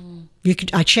God.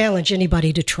 I challenge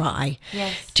anybody to try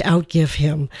to outgive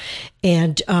him.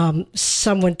 And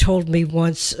someone told me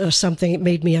once something that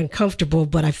made me uncomfortable,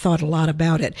 but I've thought a lot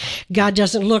about it. God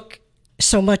doesn't look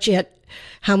so much at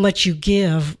how much you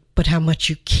give, but how much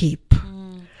you keep.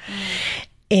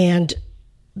 And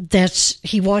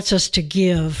he wants us to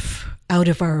give out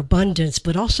of our abundance,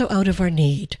 but also out of our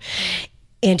need.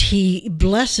 And he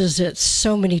blesses it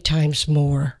so many times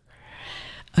more.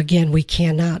 Again, we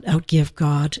cannot outgive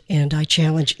God, and I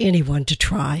challenge anyone to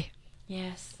try.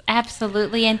 Yes,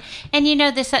 absolutely. And you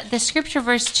know, this the scripture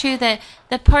verse too, the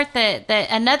part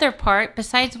another part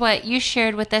besides what you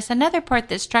shared with us, another part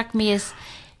that struck me is,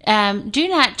 do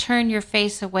not turn your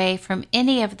face away from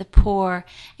any of the poor.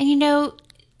 And you know,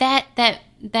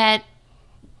 that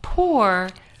poor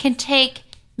can take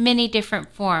many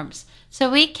different forms.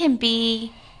 So it can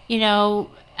be, you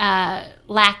know,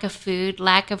 lack of food,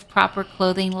 lack of proper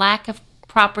clothing, lack of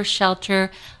proper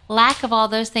shelter, lack of all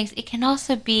those things. It can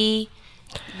also be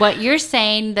what you're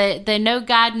saying, the no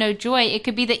God, no joy. It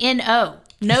could be the NO.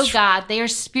 know God. They are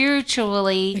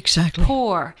spiritually Exactly.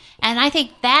 poor. And I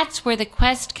think that's where the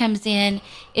quest comes in,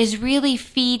 is really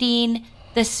feeding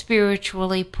the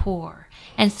spiritually poor.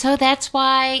 And so that's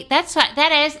why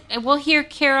that is, we'll hear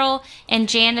Carol and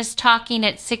Janice talking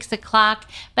at 6:00,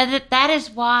 but that is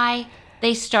why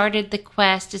they started the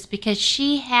quest, is because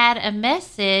she had a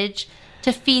message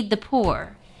to feed the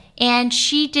poor. And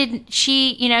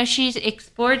she's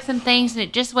explored some things and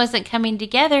it just wasn't coming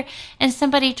together. And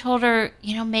somebody told her,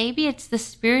 maybe it's the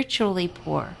spiritually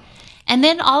poor. And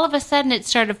then all of a sudden it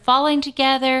started falling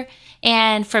together.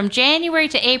 And from January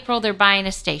to April, they're buying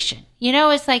a station.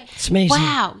 It's like, it's amazing.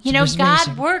 Wow.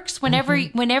 God works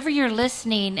whenever you're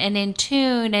listening and in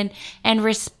tune and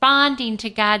responding to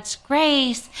God's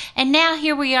grace. And now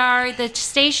here we are, the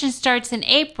station starts in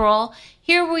April.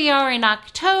 Here we are in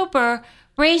October,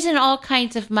 raising all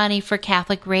kinds of money for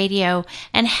Catholic radio.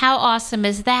 And how awesome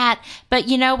is that? But,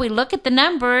 we look at the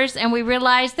numbers and we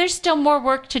realize there's still more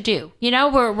work to do.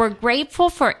 We're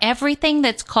grateful for everything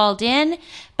that's called in,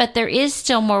 but there is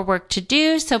still more work to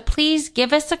do. So please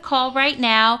give us a call right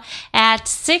now at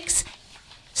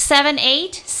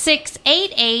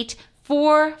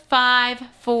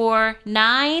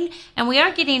 678-688-4549. And we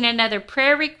are getting another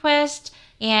prayer request.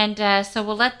 And so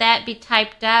we'll let that be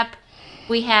typed up.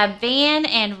 We have Van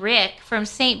and Rick from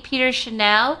St. Peter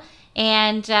Chanel,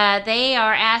 and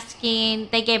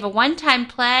they gave a one-time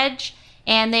pledge,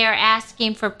 and they are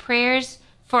asking for prayers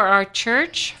for our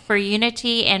church, for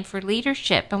unity, and for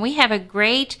leadership. And we have a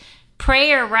great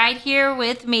prayer right here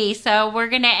with me. So we're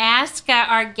going to ask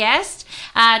our guest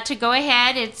to go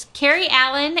ahead. It's Carrie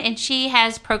Allen, and she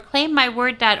has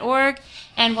proclaimmyword.org,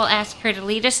 and we'll ask her to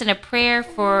lead us in a prayer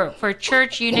for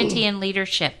church unity and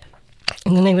leadership.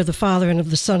 In the name of the Father, and of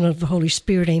the Son, and of the Holy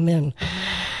Spirit, amen.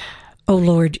 Oh,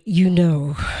 Lord, you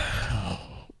know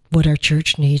what our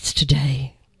church needs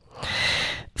today.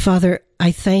 Father,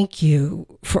 I thank you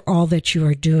for all that you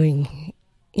are doing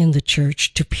in the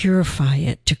church to purify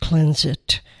it, to cleanse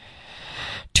it,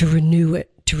 to renew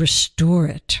it, to restore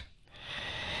it.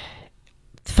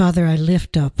 Father, I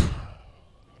lift up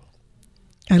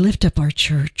our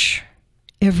church,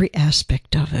 every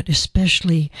aspect of it,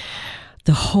 especially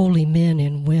the holy men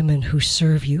and women who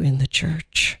serve you in the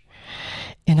church.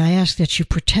 And I ask that you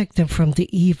protect them from the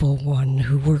evil one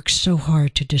who works so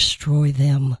hard to destroy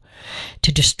them,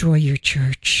 to destroy your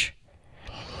church.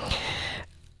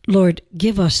 Lord,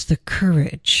 give us the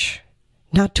courage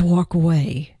not to walk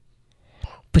away,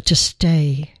 but to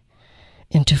stay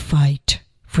and to fight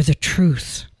for the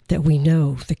truth that we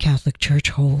know the Catholic Church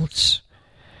holds.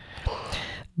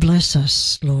 Bless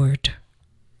us, Lord.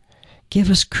 Give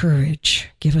us courage.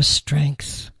 Give us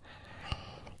strength.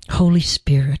 Holy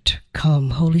Spirit, come.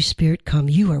 Holy Spirit, come.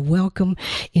 You are welcome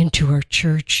into our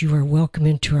church. You are welcome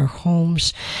into our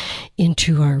homes,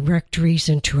 into our rectories,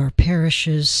 into our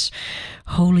parishes.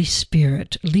 Holy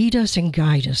Spirit, lead us and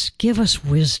guide us. Give us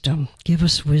wisdom. Give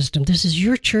us wisdom. This is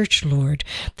your church, Lord.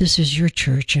 This is your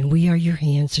church, and we are your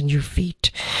hands and your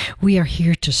feet. We are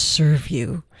here to serve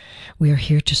you. We are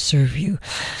here to serve you.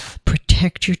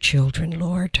 Protect your children,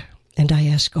 Lord. And I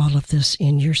ask all of this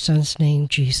in your Son's name,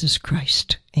 Jesus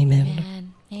Christ. Amen.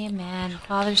 Amen. Amen.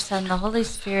 Father, Son, the Holy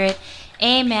Spirit.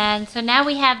 Amen. So now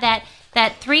we have that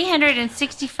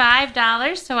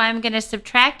 $365. So I'm going to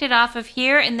subtract it off of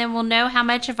here, and then we'll know how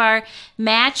much of our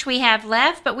match we have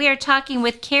left. But we are talking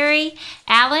with Carrie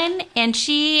Allen, and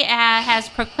she has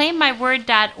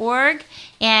proclaimmyword.org.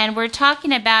 And we're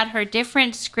talking about her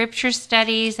different scripture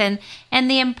studies and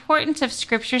the importance of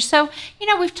scripture. So,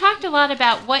 we've talked a lot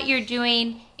about what you're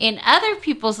doing in other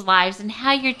people's lives and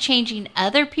how you're changing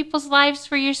other people's lives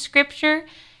for your scripture.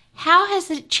 How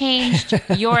has it changed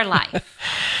your life?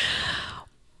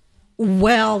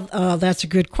 Well, that's a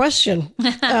good question.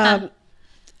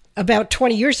 About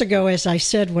 20 years ago, as I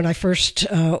said, when I first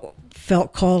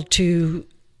felt called to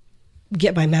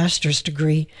get my master's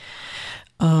degree,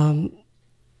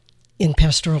 in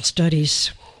pastoral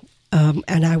studies, and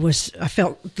I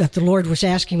felt that the Lord was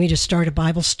asking me to start a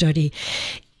Bible study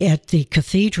at the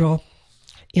cathedral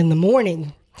in the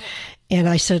morning, and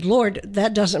I said, Lord,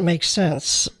 that doesn't make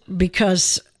sense,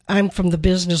 because I'm from the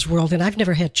business world and I've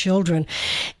never had children,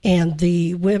 and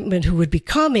the women who would be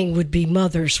coming would be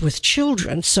mothers with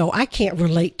children, so I can't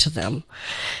relate to them.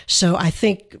 So I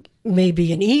think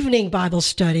maybe an evening Bible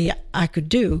study I could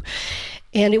do.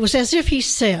 And it was as if he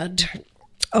said,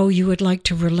 oh, you would like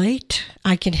to relate?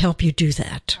 I can help you do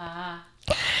that.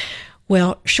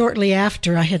 Well, shortly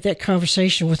after I had that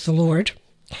conversation with the Lord,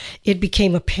 it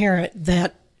became apparent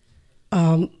that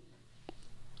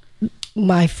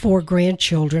my 4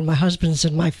 grandchildren, my husband's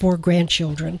and my 4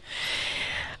 grandchildren,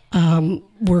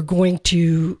 were going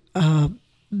to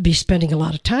be spending a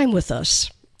lot of time with us.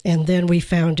 And then we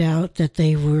found out that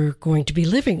they were going to be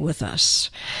living with us.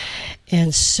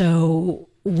 And so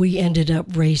we ended up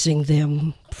raising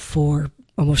them for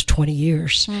almost 20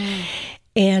 years.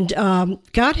 And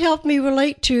God helped me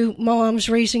relate to moms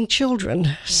raising children.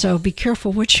 Yes. So be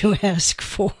careful what you ask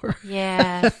for.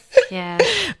 Yes, yes.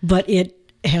 But it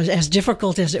has, as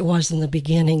difficult as it was in the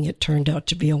beginning, it turned out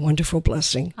to be a wonderful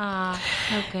blessing. Ah,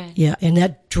 so good. Yeah, and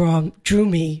that drew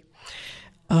me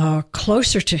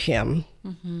closer to Him.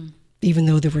 Mm-hmm. Even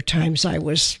though there were times I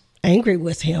was angry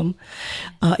with Him,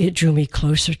 it drew me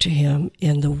closer to Him,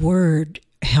 and the Word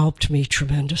helped me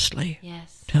tremendously.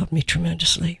 Yes. Helped me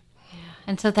tremendously. Yeah.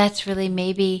 And so that's really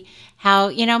maybe how,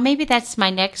 maybe that's my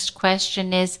next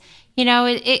question is,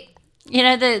 the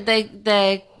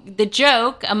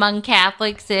joke among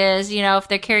Catholics is, if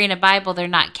they're carrying a Bible, they're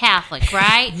not Catholic,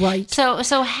 right? Right. So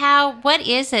what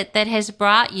is it that has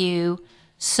brought you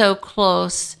so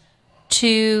close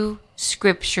to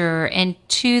Scripture and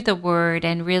to the Word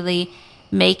and really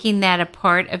making that a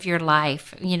part of your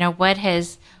life? What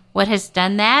has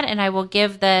done that? And I will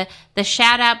give the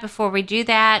shout out before we do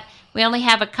that. We only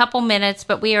have a couple minutes,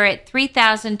 but we are at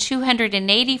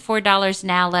 $3,284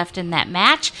 now left in that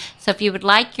match. So if you would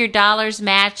like your dollars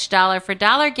matched dollar for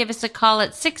dollar, give us a call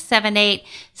at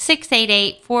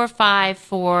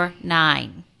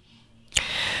 678-688-4549.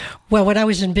 Well, when I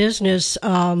was in business,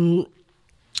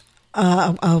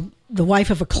 the wife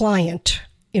of a client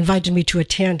invited me to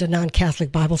attend a non-Catholic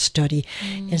Bible study.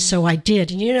 And so I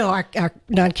did. And our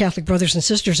non-Catholic brothers and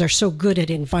sisters are so good at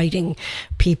inviting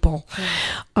people.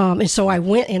 And so I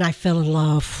went and I fell in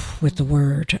love with the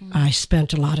Word. I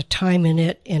spent a lot of time in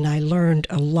it and I learned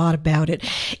a lot about it.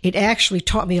 It actually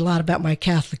taught me a lot about my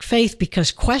Catholic faith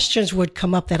because questions would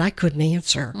come up that I couldn't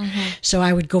answer. So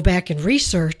I would go back and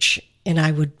research and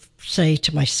I would say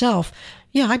to myself,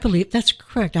 yeah, I believe that's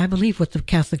correct. I believe what the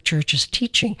Catholic Church is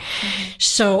teaching.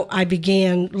 So I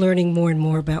began learning more and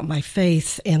more about my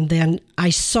faith, and then I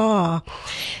saw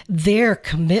their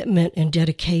commitment and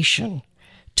dedication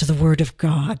to the Word of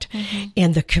God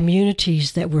and the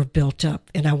communities that were built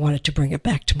up, and I wanted to bring it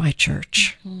back to my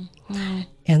church.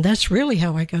 And that's really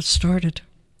how I got started.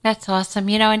 That's awesome.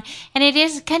 And it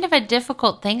is kind of a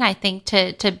difficult thing, I think,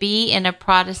 to be in a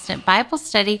Protestant Bible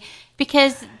study,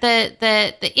 because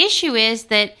the issue is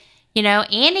that,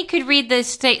 Annie could read the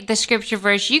scripture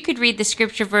verse, you could read the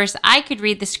scripture verse, I could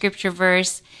read the scripture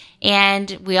verse,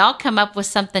 and we all come up with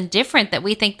something different that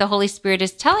we think the Holy Spirit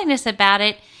is telling us about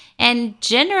it, and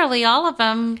generally all of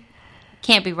them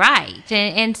can't be right.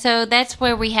 And so that's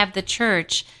where we have the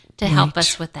church to help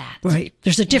us with that. Right.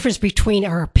 There's a difference between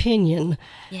our opinion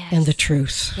and the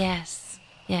truth. Yes.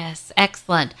 Yes.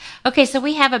 Excellent. Okay, so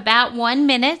we have about 1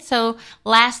 minute. So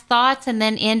last thoughts and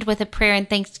then end with a prayer and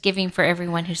thanksgiving for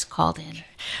everyone who's called in.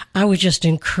 I would just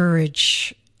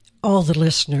encourage all the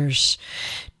listeners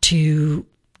to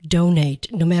donate,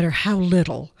 no matter how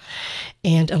little,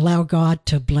 and allow God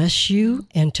to bless you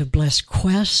and to bless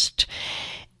Quest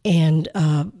and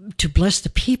to bless the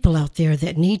people out there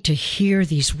that need to hear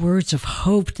these words of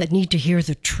hope, that need to hear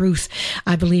the truth.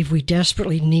 I believe we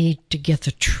desperately need to get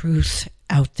the truth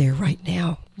out there right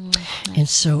now. And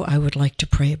so I would like to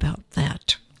pray about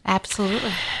that.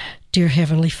 Absolutely. Dear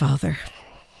Heavenly Father,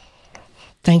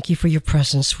 thank you for your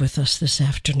presence with us this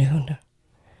afternoon.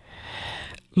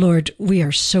 Lord, we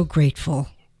are so grateful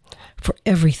for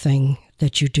everything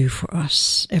that you do for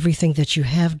us, everything that you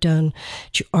have done,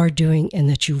 that you are doing, and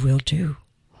that you will do.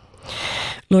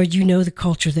 Lord, you know the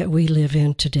culture that we live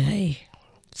in today.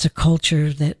 It's a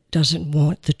culture that doesn't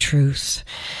want the truth.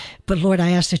 But Lord,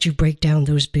 I ask that you break down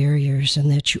those barriers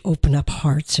and that you open up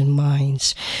hearts and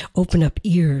minds, open up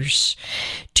ears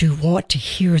to want to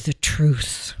hear the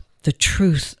truth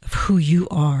of who you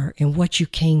are and what you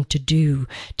came to do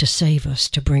to save us,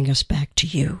 to bring us back to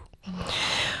you.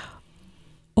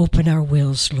 Open our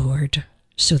wills, Lord,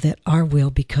 so that our will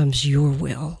becomes your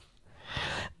will.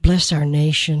 Bless our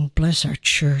nation, bless our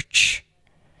church.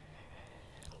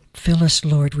 Fill us,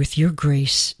 Lord, with your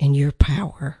grace and your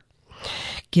power.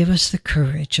 Give us the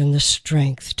courage and the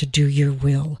strength to do your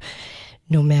will,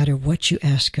 no matter what you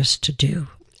ask us to do.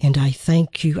 And I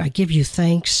thank you. I give you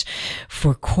thanks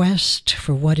for Quest,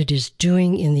 for what it is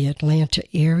doing in the Atlanta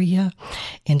area.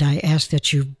 And I ask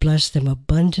that you bless them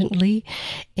abundantly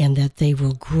and that they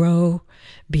will grow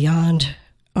beyond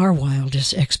our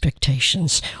wildest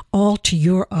expectations, all to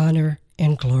your honor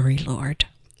and glory, Lord.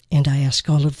 And I ask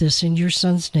all of this in your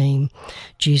Son's name,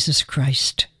 Jesus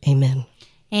Christ. Amen.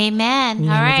 Amen. In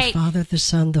the All name of right. the Father, the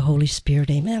Son, the Holy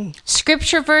Spirit. Amen.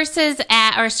 Scripture verses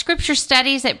or scripture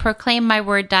studies at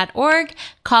proclaimmyword.org.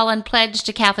 Call and pledge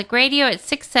to Catholic Radio at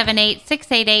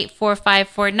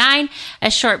 678-688-4549.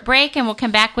 A short break, and we'll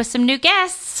come back with some new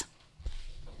guests.